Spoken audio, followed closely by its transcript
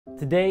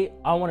Today,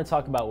 I want to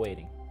talk about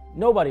waiting.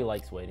 Nobody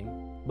likes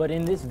waiting, but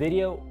in this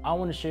video, I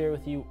want to share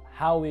with you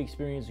how we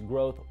experience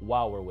growth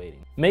while we're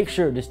waiting. Make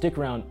sure to stick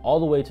around all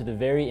the way to the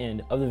very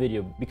end of the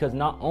video because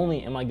not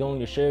only am I going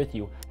to share with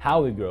you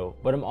how we grow,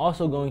 but I'm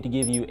also going to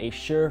give you a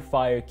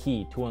surefire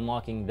key to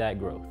unlocking that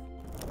growth.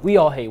 We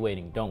all hate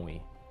waiting, don't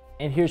we?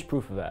 And here's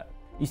proof of that.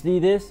 You see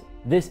this?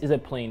 This is a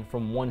plane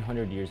from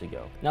 100 years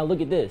ago. Now look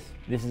at this.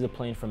 This is a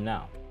plane from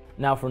now.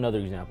 Now for another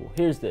example,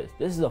 here's this.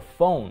 This is a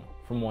phone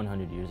from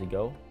 100 years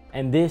ago,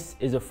 and this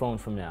is a phone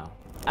from now.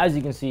 As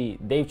you can see,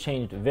 they've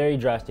changed very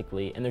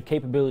drastically and their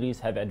capabilities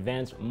have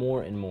advanced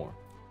more and more.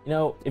 You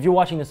know, if you're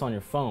watching this on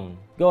your phone,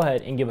 go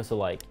ahead and give us a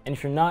like. And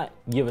if you're not,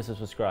 give us a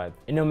subscribe.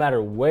 And no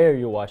matter where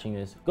you're watching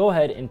this, go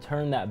ahead and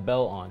turn that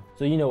bell on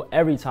so you know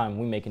every time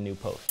we make a new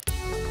post.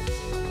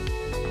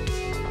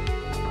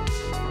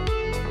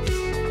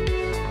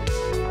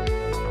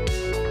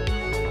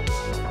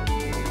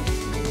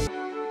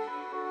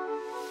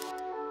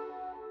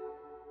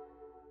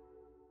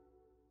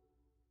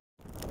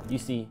 You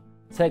see,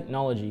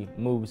 technology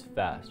moves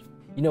fast.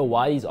 You know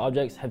why these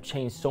objects have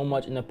changed so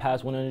much in the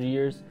past 100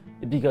 years?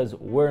 It's because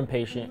we're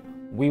impatient,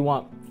 we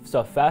want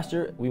stuff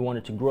faster, we want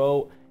it to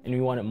grow, and we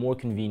want it more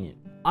convenient.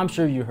 I'm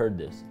sure you heard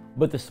this,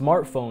 but the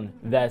smartphone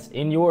that's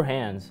in your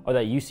hands or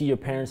that you see your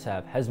parents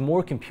have has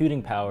more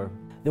computing power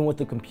than what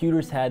the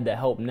computers had that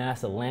helped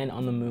NASA land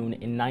on the moon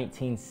in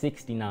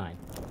 1969.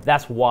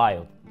 That's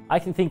wild. I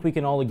think we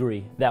can all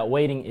agree that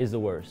waiting is the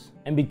worst.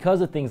 And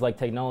because of things like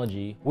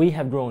technology, we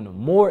have grown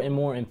more and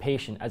more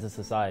impatient as a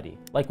society.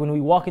 Like when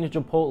we walk into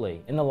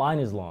Chipotle and the line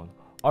is long,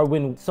 or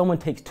when someone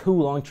takes too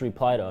long to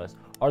reply to us,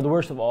 or the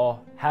worst of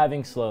all,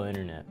 having slow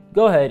internet.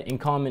 Go ahead and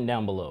comment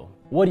down below.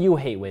 What do you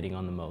hate waiting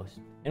on the most,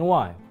 and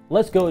why?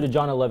 Let's go to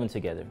John 11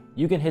 together.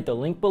 You can hit the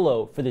link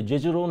below for the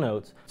digital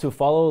notes to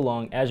follow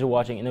along as you're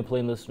watching in the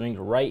playlist link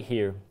right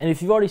here. And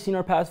if you've already seen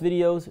our past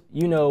videos,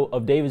 you know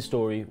of David's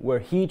story where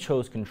he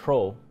chose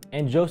control,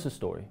 and Joseph's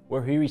story,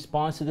 where he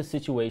responds to the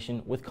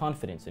situation with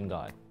confidence in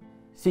God.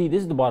 See,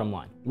 this is the bottom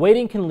line.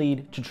 Waiting can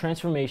lead to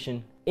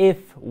transformation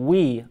if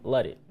we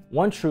let it.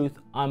 One truth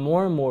I'm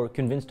more and more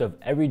convinced of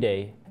every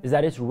day is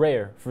that it's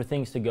rare for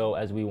things to go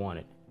as we want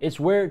it. It's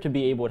rare to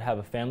be able to have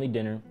a family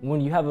dinner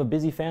when you have a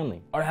busy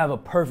family, or have a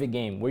perfect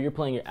game where you're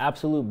playing your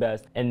absolute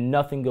best and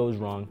nothing goes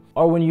wrong,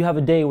 or when you have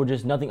a day where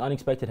just nothing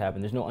unexpected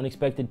happens. There's no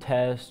unexpected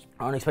tests,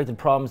 or unexpected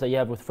problems that you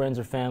have with friends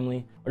or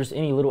family, or just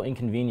any little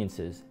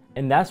inconveniences.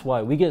 And that's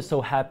why we get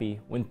so happy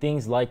when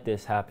things like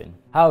this happen.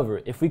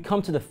 However, if we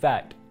come to the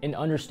fact and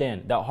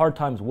understand that hard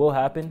times will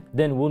happen,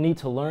 then we'll need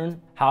to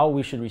learn how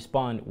we should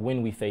respond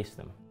when we face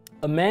them.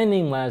 A man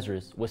named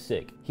Lazarus was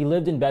sick. He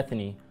lived in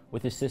Bethany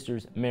with his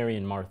sisters Mary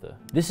and Martha.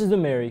 This is the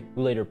Mary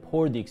who later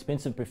poured the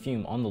expensive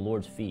perfume on the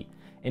Lord's feet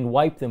and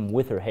wiped them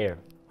with her hair.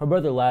 Her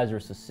brother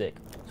Lazarus was sick,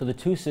 so the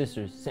two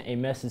sisters sent a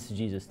message to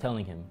Jesus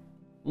telling him,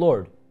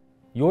 "Lord,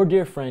 your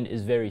dear friend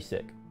is very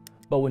sick."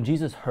 But when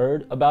Jesus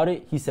heard about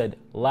it, he said,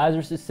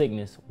 "Lazarus'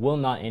 sickness will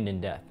not end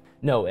in death.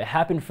 No, it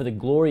happened for the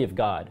glory of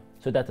God,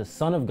 so that the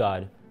Son of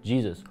God,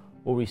 Jesus,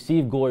 will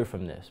receive glory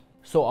from this."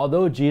 So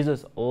although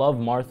Jesus loved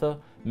Martha,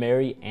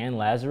 Mary, and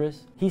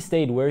Lazarus, he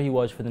stayed where he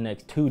was for the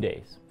next 2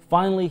 days.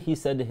 Finally, he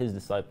said to his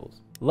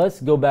disciples,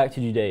 "Let's go back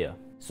to Judea."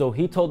 So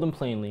he told them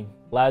plainly,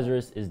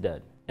 "Lazarus is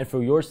dead. And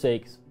for your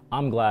sakes,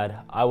 I'm glad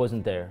I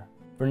wasn't there.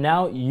 For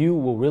now you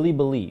will really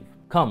believe.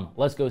 Come,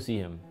 let's go see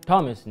him."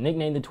 Thomas,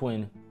 nicknamed the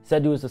twin,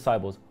 said to his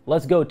disciples,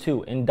 "Let's go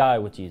too and die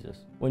with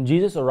Jesus." When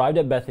Jesus arrived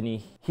at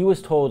Bethany, he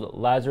was told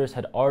Lazarus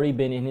had already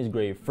been in his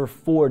grave for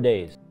 4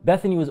 days.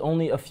 Bethany was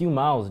only a few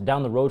miles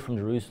down the road from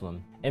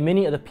Jerusalem, and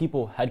many of the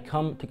people had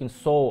come to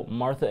console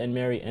Martha and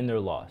Mary in their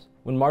loss.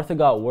 When Martha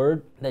got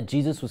word that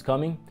Jesus was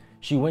coming,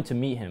 she went to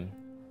meet him,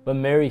 but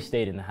Mary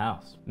stayed in the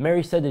house.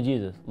 Mary said to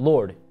Jesus,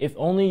 "Lord, if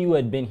only you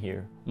had been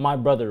here, my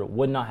brother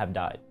would not have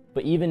died.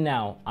 But even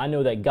now, I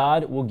know that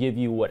God will give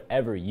you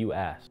whatever you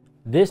ask."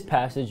 This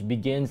passage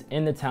begins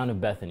in the town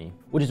of Bethany,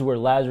 which is where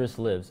Lazarus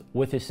lives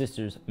with his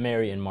sisters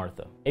Mary and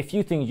Martha. A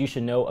few things you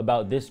should know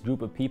about this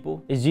group of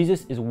people is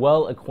Jesus is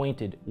well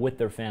acquainted with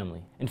their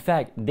family. In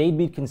fact, they'd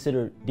be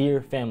considered dear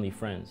family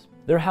friends.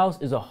 Their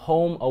house is a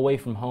home away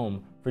from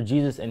home for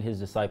Jesus and his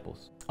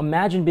disciples.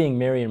 Imagine being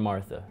Mary and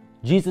Martha,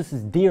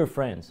 Jesus' dear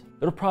friends.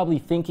 They're probably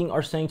thinking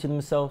or saying to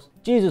themselves,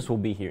 "Jesus will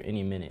be here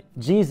any minute.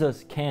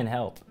 Jesus can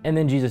help." And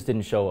then Jesus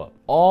didn't show up.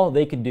 All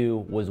they could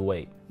do was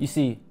wait. You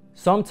see,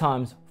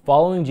 sometimes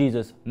following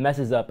Jesus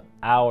messes up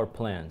our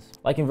plans.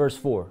 Like in verse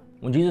 4,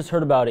 when Jesus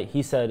heard about it,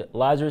 he said,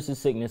 "Lazarus'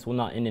 sickness will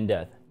not end in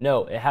death."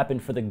 No, it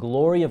happened for the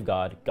glory of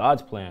God,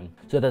 God's plan,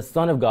 so that the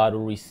Son of God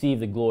will receive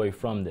the glory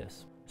from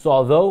this. So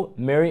although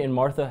Mary and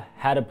Martha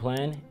had a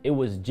plan, it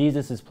was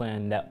Jesus'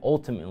 plan that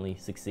ultimately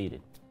succeeded.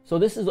 So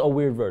this is a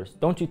weird verse,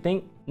 don't you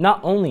think? Not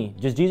only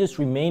does Jesus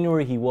remain where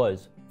he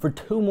was for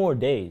 2 more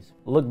days,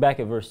 look back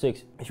at verse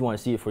 6 if you want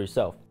to see it for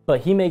yourself.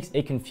 But he makes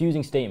a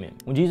confusing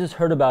statement. When Jesus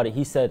heard about it,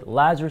 he said,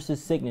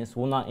 "Lazarus' sickness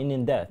will not end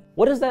in death."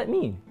 What does that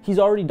mean? He's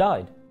already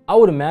died. I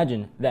would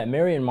imagine that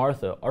Mary and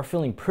Martha are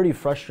feeling pretty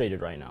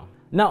frustrated right now.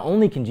 Not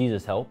only can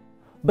Jesus help,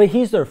 But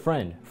he's their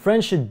friend.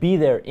 Friends should be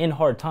there in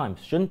hard times,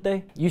 shouldn't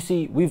they? You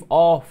see, we've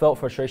all felt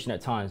frustration at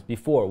times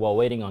before while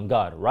waiting on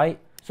God, right?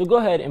 So go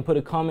ahead and put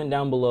a comment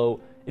down below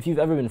if you've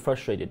ever been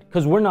frustrated,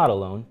 because we're not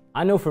alone.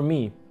 I know for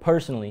me,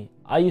 personally,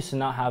 I used to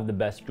not have the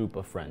best group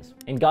of friends.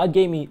 And God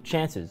gave me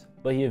chances,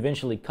 but he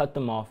eventually cut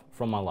them off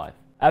from my life.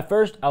 At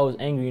first, I was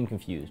angry and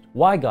confused.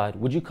 Why, God,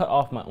 would you cut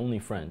off my only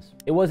friends?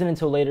 It wasn't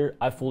until later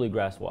I fully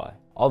grasped why.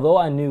 Although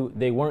I knew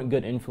they weren't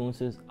good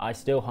influences, I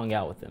still hung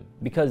out with them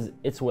because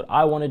it's what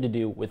I wanted to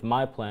do with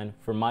my plan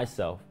for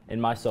myself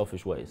in my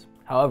selfish ways.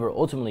 However,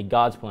 ultimately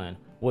God's plan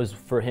was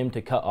for him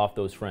to cut off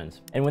those friends.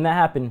 And when that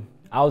happened,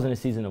 I was in a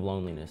season of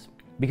loneliness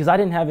because I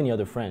didn't have any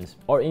other friends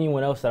or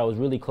anyone else that I was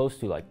really close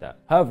to like that.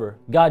 However,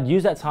 God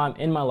used that time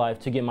in my life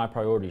to get my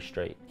priorities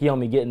straight. He helped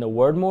me get in the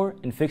Word more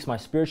and fix my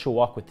spiritual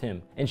walk with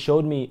him and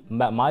showed me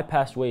that my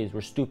past ways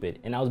were stupid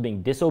and I was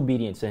being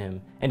disobedient to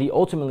him. And he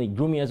ultimately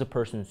grew me as a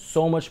person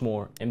so much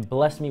more and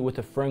blessed me with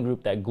a friend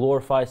group that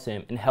glorifies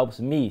him and helps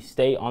me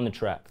stay on the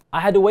track.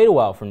 I had to wait a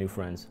while for new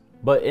friends,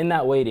 but in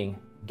that waiting,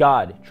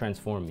 God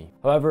transformed me.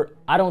 However,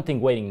 I don't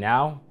think waiting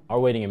now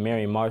or waiting in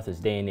Mary and Martha's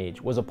day and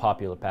age was a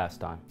popular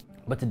pastime.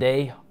 But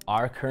today,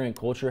 our current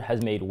culture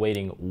has made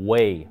waiting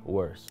way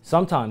worse.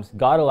 Sometimes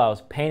God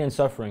allows pain and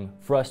suffering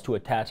for us to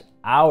attach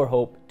our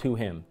hope to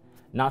him,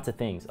 not to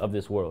things of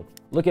this world.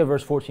 Look at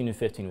verse 14 and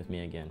 15 with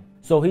me again.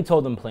 So he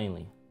told them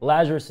plainly,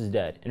 Lazarus is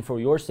dead, and for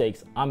your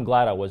sakes, I'm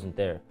glad I wasn't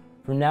there.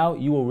 For now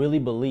you will really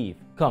believe.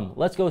 Come,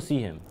 let's go see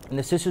him. And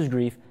the sister's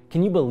grief,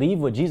 can you believe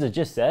what Jesus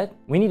just said?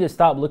 We need to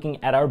stop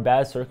looking at our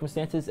bad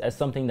circumstances as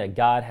something that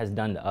God has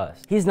done to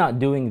us. He's not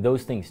doing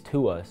those things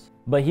to us,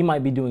 but he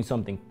might be doing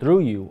something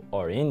through you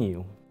or in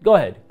you. Go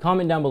ahead,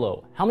 comment down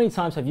below. How many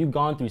times have you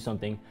gone through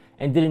something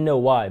and didn't know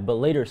why, but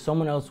later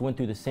someone else went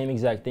through the same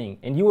exact thing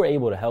and you were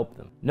able to help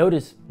them?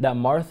 Notice that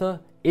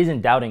Martha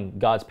isn't doubting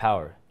God's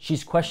power.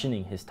 She's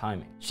questioning his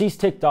timing. She's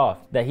ticked off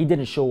that he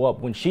didn't show up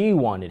when she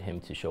wanted him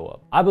to show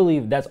up. I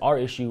believe that's our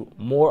issue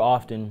more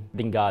often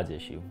than God's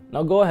issue.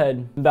 Now go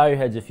ahead and bow your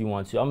heads if you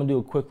want to. I'm gonna do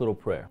a quick little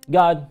prayer.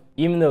 God,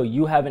 even though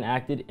you haven't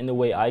acted in the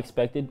way I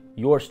expected,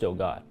 you're still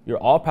God. You're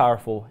all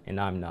powerful and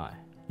I'm not.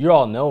 You're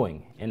all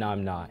knowing and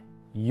I'm not.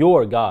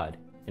 You're God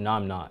and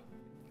I'm not.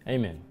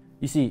 Amen.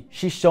 You see,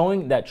 she's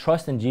showing that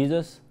trust in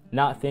Jesus,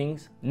 not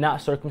things,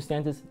 not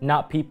circumstances,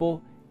 not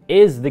people,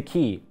 is the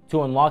key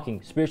to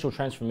unlocking spiritual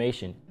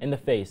transformation in the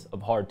face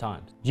of hard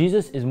times.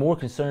 Jesus is more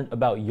concerned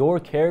about your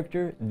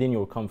character than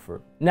your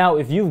comfort. Now,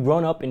 if you've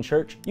grown up in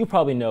church, you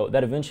probably know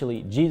that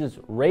eventually Jesus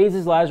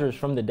raises Lazarus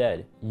from the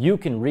dead. You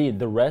can read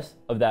the rest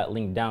of that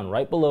link down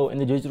right below in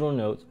the digital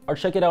notes or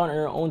check it out in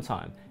your own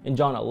time in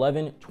John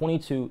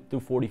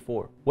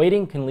 11:22-44.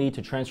 Waiting can lead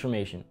to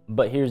transformation,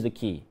 but here's the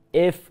key: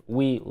 if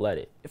we let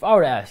it. If I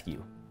were to ask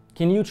you,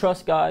 can you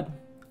trust God?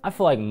 I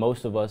feel like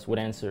most of us would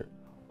answer,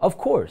 of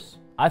course.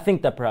 I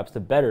think that perhaps the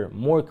better,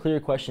 more clear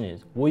question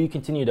is, will you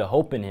continue to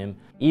hope in him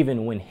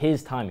even when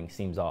his timing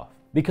seems off?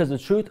 Because the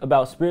truth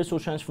about spiritual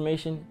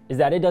transformation is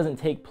that it doesn't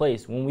take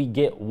place when we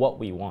get what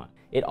we want.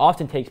 It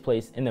often takes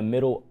place in the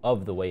middle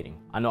of the waiting.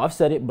 I know I've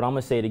said it, but I'm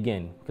gonna say it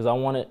again because I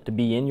want it to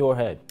be in your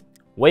head.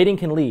 Waiting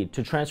can lead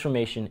to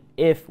transformation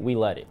if we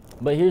let it.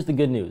 But here's the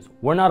good news.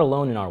 We're not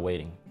alone in our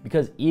waiting,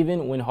 because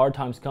even when hard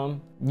times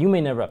come, you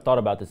may never have thought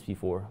about this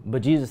before,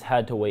 but Jesus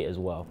had to wait as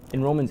well.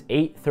 In Romans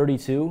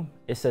 8:32,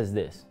 it says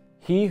this: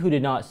 He who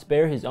did not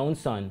spare his own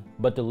son,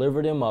 but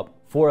delivered him up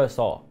for us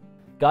all.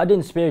 God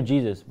didn't spare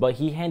Jesus, but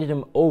he handed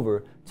him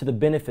over to the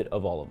benefit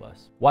of all of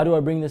us. Why do I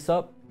bring this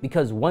up?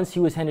 Because once he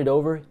was handed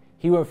over,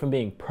 he went from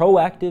being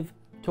proactive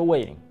to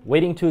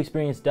waiting to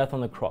experience death on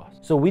the cross.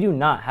 So we do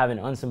not have an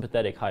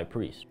unsympathetic high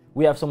priest.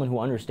 We have someone who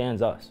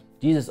understands us.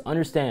 Jesus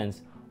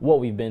understands what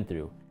we've been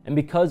through. And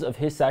because of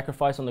his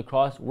sacrifice on the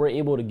cross, we're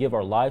able to give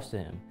our lives to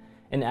him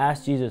and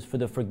ask Jesus for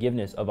the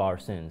forgiveness of our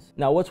sins.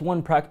 Now, what's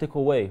one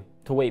practical way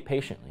to wait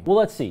patiently? Well,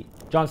 let's see.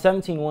 John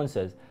 17:1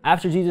 says,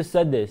 after Jesus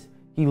said this,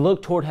 he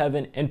looked toward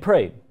heaven and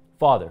prayed,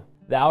 Father,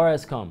 the hour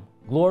has come.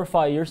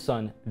 Glorify your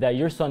Son, that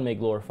your Son may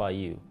glorify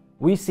you.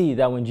 We see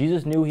that when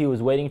Jesus knew he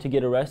was waiting to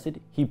get arrested,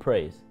 he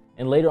prays.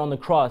 And later on the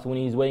cross, when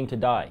he's waiting to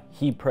die,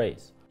 he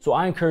prays. So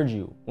I encourage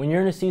you, when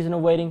you're in a season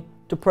of waiting,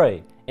 to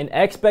pray in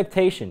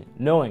expectation,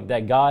 knowing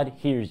that God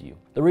hears you.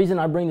 The reason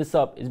I bring this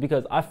up is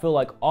because I feel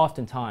like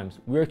oftentimes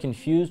we're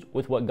confused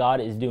with what God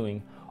is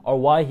doing or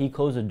why he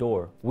closed a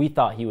door we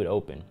thought he would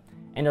open.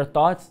 And our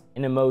thoughts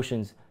and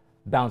emotions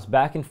bounce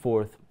back and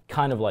forth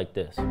kind of like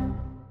this.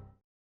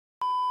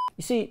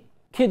 You see,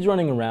 kids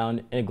running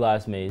around in a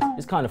glass maze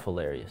is kind of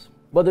hilarious.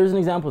 But there's an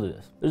example to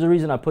this. There's a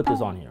reason I put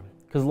this on here.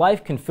 Because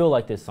life can feel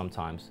like this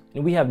sometimes,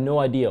 and we have no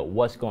idea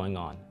what's going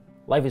on.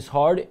 Life is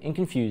hard and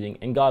confusing,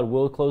 and God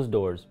will close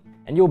doors,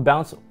 and you'll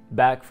bounce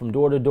back from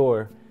door to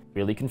door,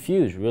 really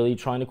confused, really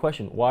trying to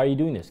question, why are you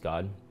doing this,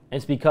 God? And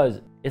it's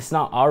because it's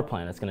not our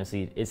plan that's going to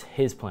succeed, it's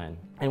his plan.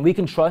 And we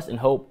can trust and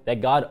hope that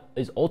God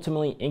is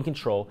ultimately in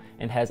control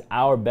and has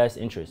our best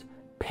interest,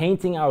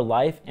 painting our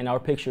life and our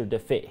picture to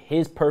fit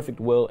his perfect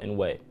will and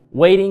way.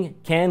 Waiting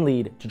can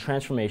lead to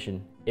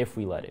transformation if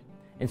we let it.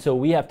 And so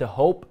we have to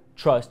hope,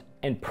 trust,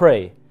 and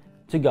pray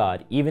to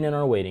God, even in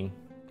our waiting,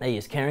 that He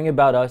is caring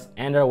about us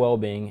and our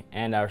well-being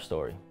and our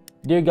story.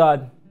 Dear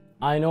God,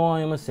 I know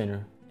I am a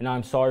sinner and I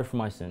am sorry for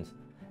my sins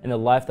and the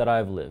life that I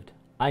have lived.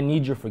 I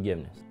need your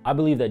forgiveness. I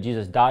believe that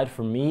Jesus died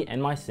for me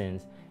and my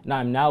sins, and I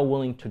am now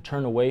willing to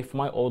turn away from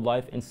my old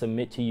life and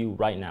submit to you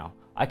right now.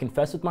 I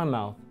confess with my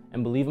mouth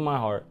and believe in my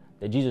heart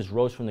that Jesus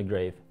rose from the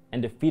grave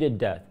and defeated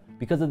death.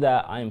 Because of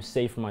that, I am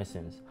saved from my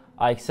sins.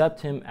 I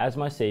accept Him as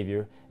my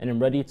Savior and am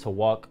ready to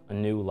walk a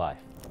new life.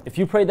 If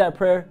you prayed that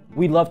prayer,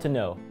 we'd love to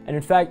know. And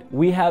in fact,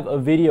 we have a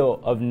video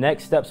of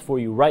next steps for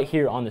you right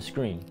here on the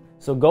screen.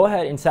 So go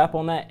ahead and tap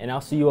on that, and I'll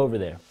see you over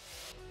there.